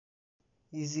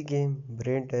Easy game,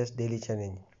 brain test daily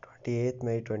challenge. 28th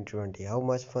May 2020. How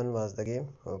much fun was the game?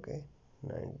 Okay.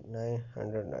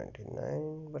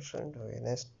 999%. Okay,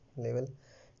 next level.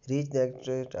 Reach the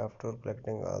exit after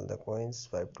collecting all the coins.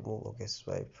 Swipe to move. Okay,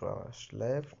 swipe first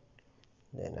left,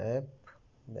 then up,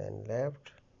 then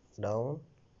left, down,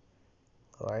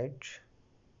 right.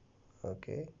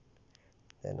 Okay,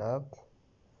 then up,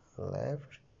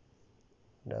 left,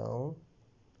 down,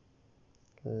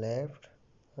 left,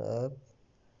 up,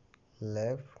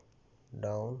 left,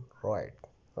 down, right.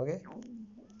 Okay,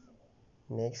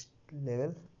 next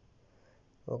level.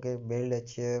 Okay, build a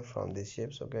chair from these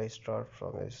shapes. Okay, start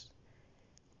from this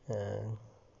uh,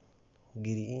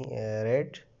 green,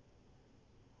 red,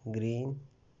 green,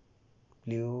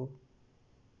 blue.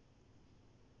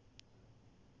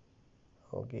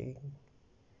 Okay,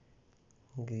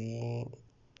 green,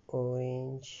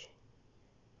 orange,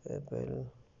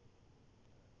 purple.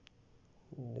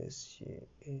 This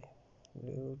shape,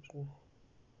 blue.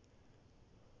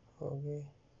 Okay,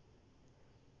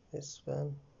 this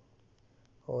one,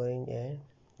 orange, and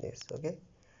this. Okay,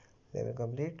 level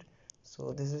complete.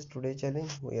 So this is today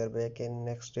challenge. We are back in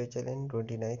next day challenge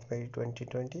 29th by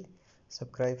 2020.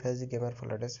 Subscribe Fazie Gamer for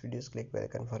latest videos. Click bell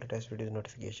icon for latest videos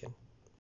notification.